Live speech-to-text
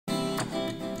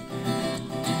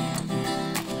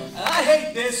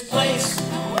hate this place.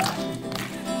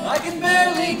 I can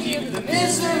barely keep the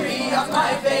misery off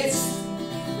my face.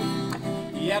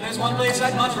 Yeah, there's one place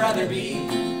I'd much rather be.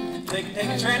 Take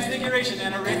a transfiguration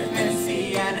and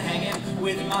arithmancy and hanging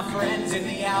with my friends in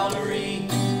the owlery.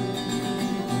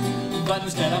 But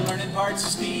instead I'm learning parts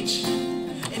of speech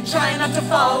and trying not to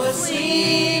fall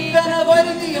asleep and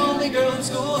avoiding the only girl in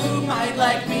school who might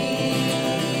like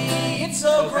me. It's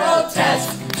so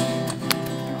grotesque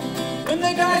when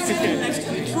the guy sitting next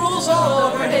to me drools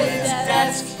all over his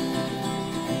desk.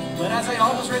 But as I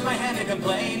almost raise my hand to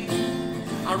complain,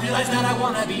 I realize that I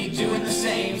want to be doing the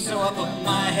same, so I put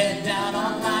my head down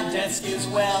on my desk as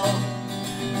well.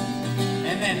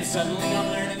 And then suddenly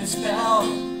I'm learning to spell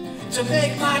to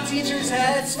make my teacher's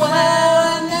head swell.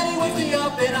 And then he wakes me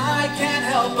up and I can't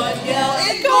help but yell,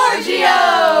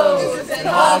 Engorgio! This isn't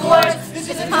Hogwarts, this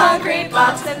is a concrete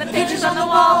box, and the pictures on the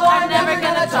wall are never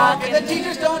gonna talk, and the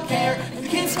teachers don't care, and the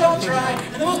kids don't try,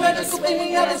 and the most magical thing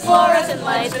we have is fluorescent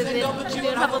lights, and they don't put you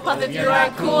in Hufflepuff if you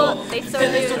aren't cool. They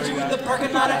sort you in the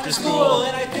parking lot after school,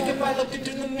 and I think if I looked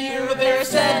into the mirror of Eris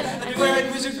said, I'd be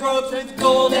wearing wizard growth with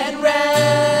gold and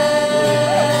red.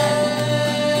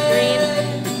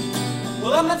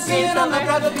 Well, I'm not saying I'm not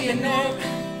proud to be a nerd.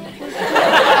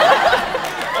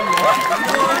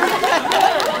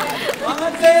 I'm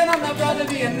not saying I'm not proud to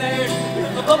be a nerd.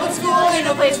 A public school ain't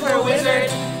no place for a wizard.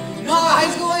 No, high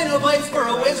school ain't no place for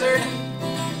a wizard.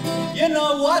 You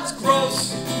know what's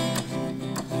gross?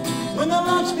 When the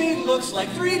lunch meat looks like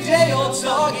 3-day-old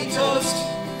soggy toast.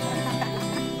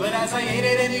 But as I ate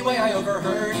it anyway, I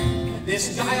overheard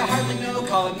this guy I hardly know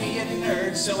calling me a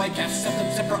nerd, so I cast some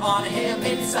zipper on him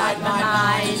inside my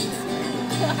mind.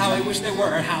 How I wish there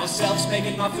were house elves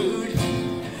making my food,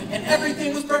 and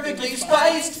everything was perfectly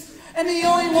spiced, and the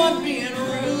only one being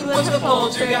rude was the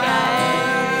poltergeist.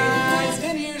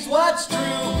 And here's what's true: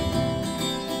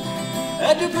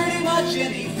 I'd do pretty much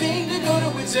anything to go to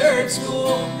wizard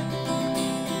school.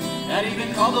 I'd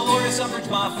even call Dolores Umbridge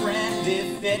my friend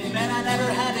if it meant I never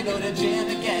had to go to gym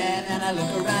again. And I look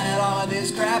around at all of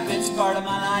this crap, it's part of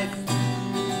my life.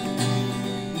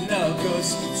 No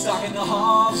ghosts stalking the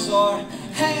halls or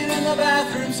hanging in the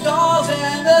bathroom stalls,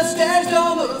 and the stairs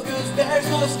don't move cause there's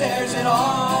no stairs at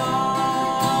all.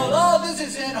 Oh, this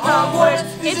isn't Hogwarts,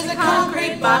 this is a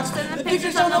concrete box, and the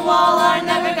pictures on the wall are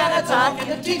never gonna talk,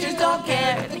 and the teachers don't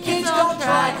care, and the kids don't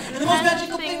try, and the most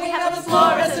magical thing we have is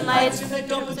fluorescent lights, and they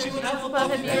don't put you in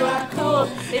Hufflepuff if you aren't cool.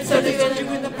 They sort you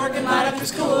in the parking lot after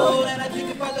school, and I think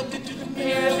if I looked into the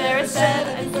mirror there it said,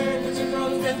 I'd wear wizard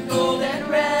rose with gold and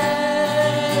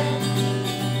red.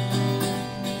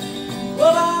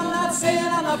 Well, I'm not saying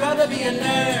I'm not proud to be a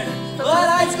nerd, but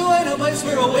high school ain't no place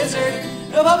for a wizard.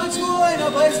 No public school ain't no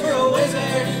place for a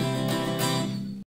wizard.